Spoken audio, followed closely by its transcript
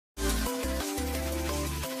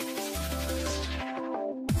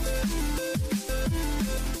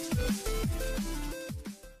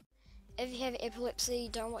have epilepsy,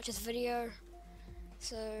 don't watch this video.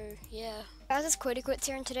 So yeah. Guys, it's QwertyQwertz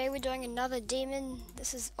here, and today we're doing another demon.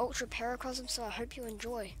 This is Ultra Paracosm, so I hope you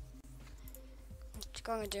enjoy. I'm just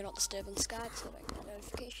going to do not disturb on Skype so I don't get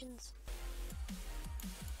notifications.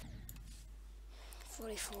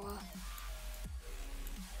 44.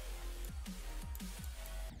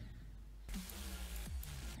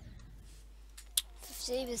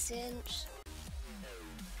 50%.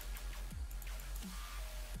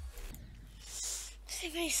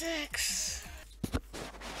 76.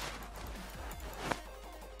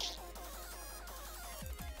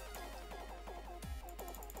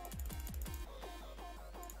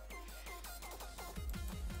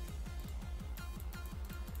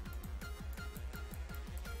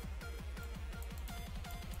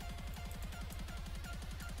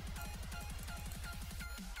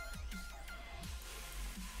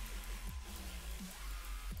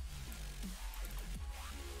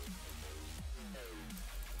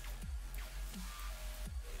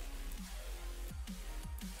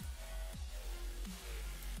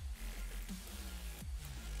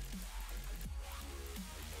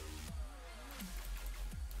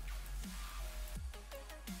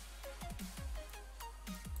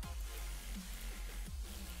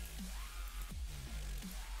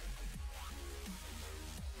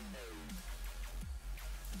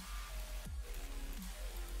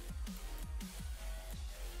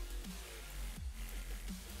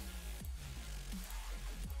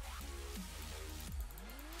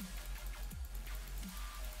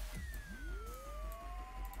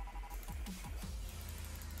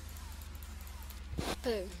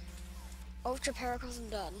 Boom. Ultra Paracosm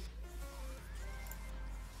done.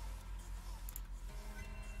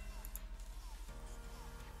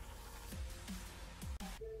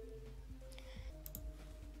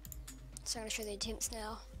 So I'm going to show the attempts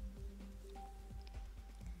now.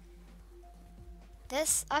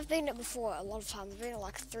 This, I've beaten it before a lot of times. I've beaten it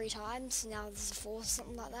like 3 times. Now this is 4 or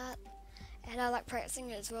something like that. And I like practicing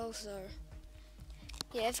it as well, so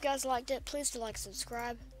yeah, if you guys liked it, please do like,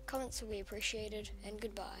 subscribe. Comments will be appreciated, and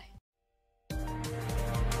goodbye.